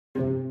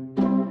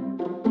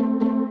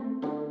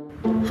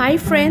Hi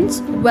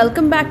friends,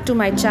 welcome back to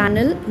my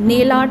channel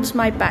Nail Art's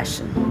My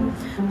Passion.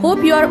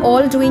 Hope you are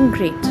all doing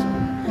great.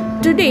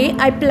 Today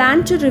I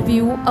plan to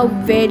review a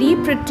very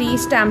pretty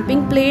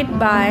stamping plate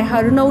by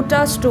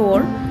Harunouta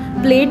Store,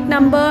 plate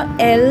number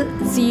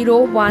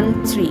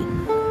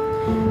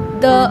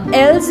L013. The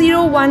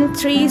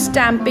L013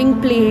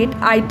 stamping plate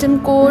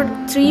item code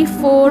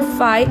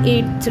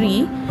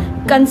 34583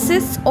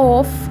 consists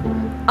of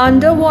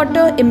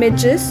underwater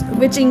images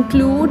which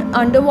include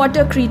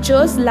underwater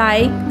creatures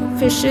like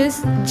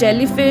fishes,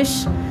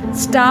 jellyfish,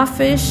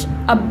 starfish,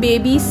 a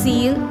baby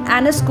seal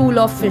and a school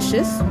of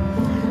fishes.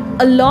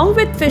 Along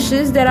with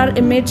fishes, there are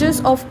images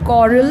of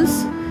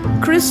corals,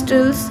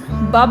 crystals,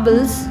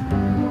 bubbles,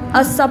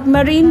 a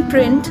submarine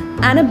print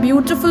and a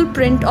beautiful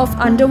print of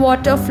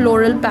underwater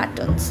floral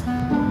patterns.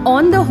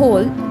 On the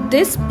whole,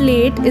 this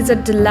plate is a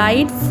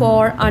delight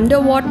for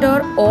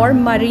underwater or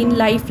marine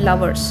life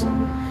lovers.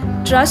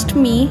 Trust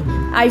me,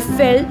 I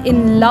fell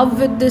in love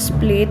with this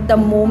plate the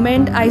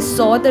moment I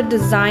saw the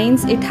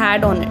designs it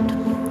had on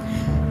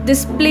it.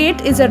 This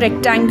plate is a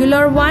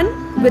rectangular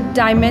one with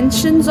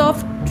dimensions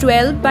of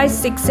 12 by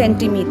 6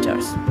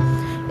 centimeters.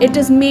 It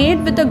is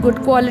made with a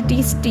good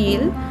quality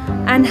steel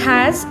and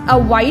has a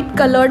white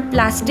colored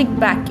plastic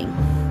backing.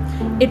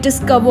 It is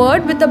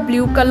covered with a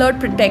blue colored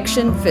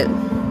protection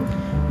film.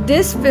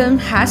 This film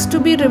has to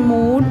be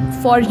removed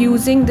for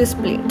using this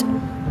plate.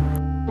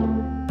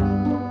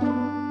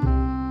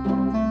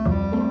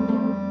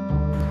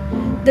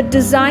 The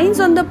designs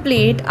on the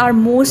plate are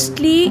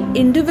mostly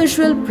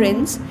individual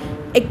prints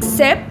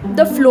except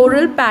the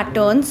floral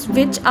patterns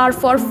which are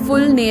for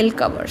full nail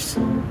covers.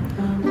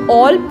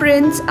 All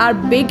prints are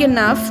big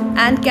enough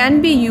and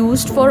can be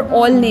used for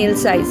all nail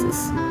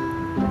sizes.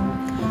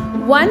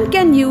 One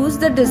can use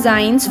the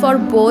designs for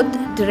both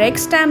direct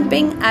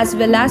stamping as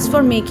well as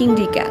for making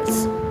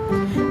decals.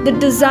 The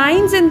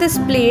designs in this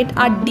plate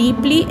are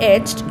deeply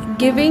etched,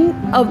 giving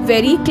a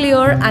very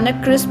clear and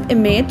a crisp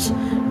image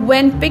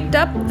when picked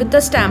up with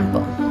a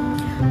stamper.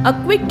 A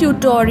quick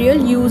tutorial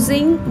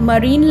using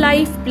Marine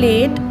Life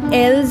plate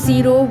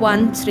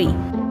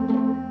L013.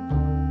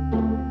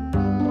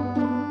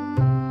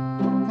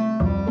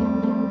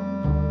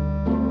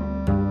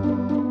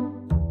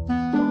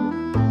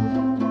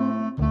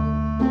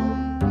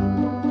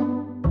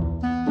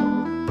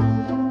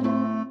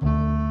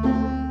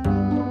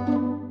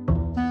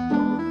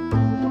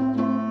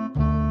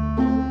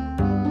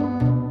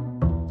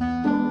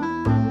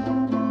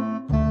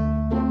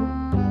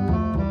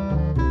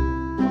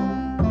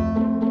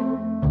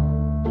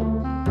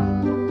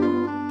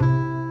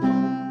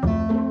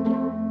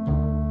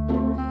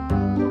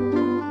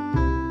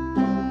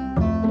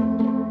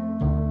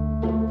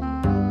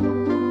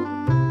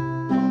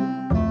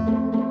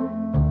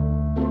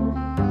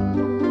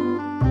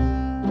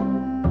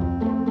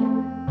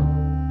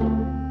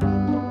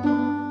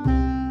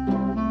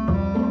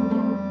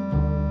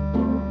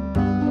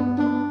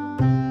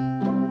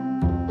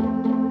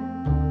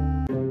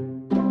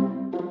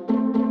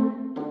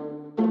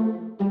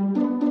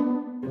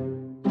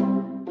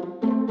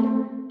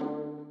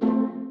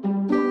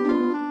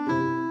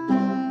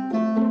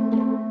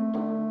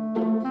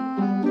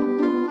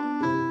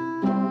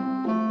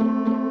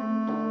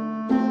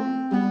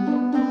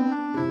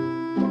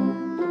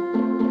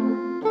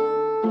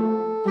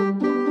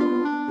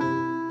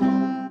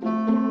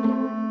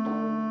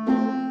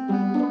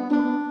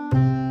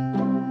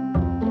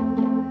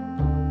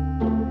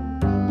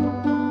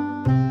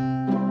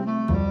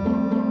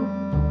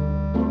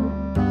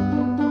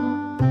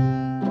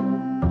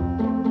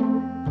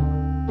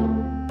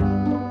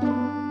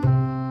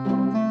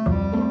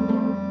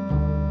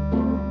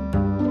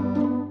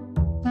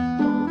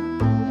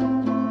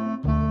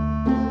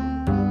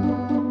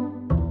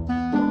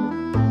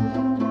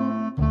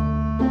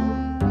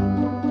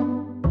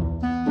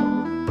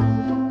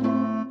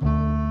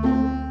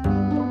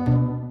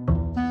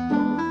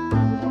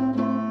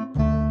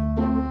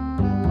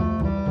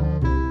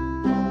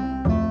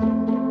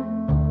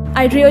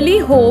 I really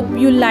hope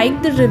you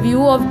like the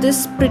review of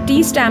this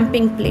pretty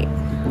stamping plate.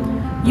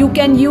 You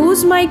can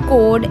use my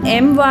code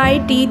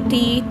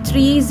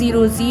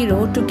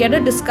MYTT300 to get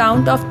a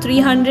discount of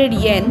 300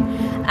 yen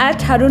at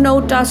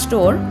Harunouta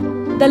Store.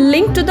 The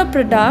link to the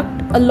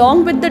product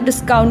along with the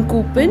discount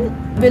coupon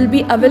will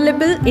be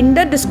available in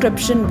the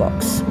description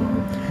box.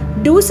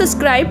 Do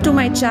subscribe to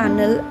my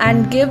channel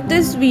and give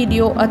this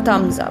video a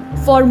thumbs up.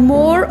 For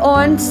more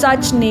on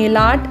such nail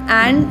art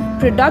and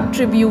product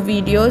review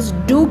videos,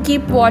 do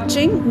keep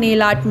watching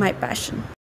Nail Art My Passion.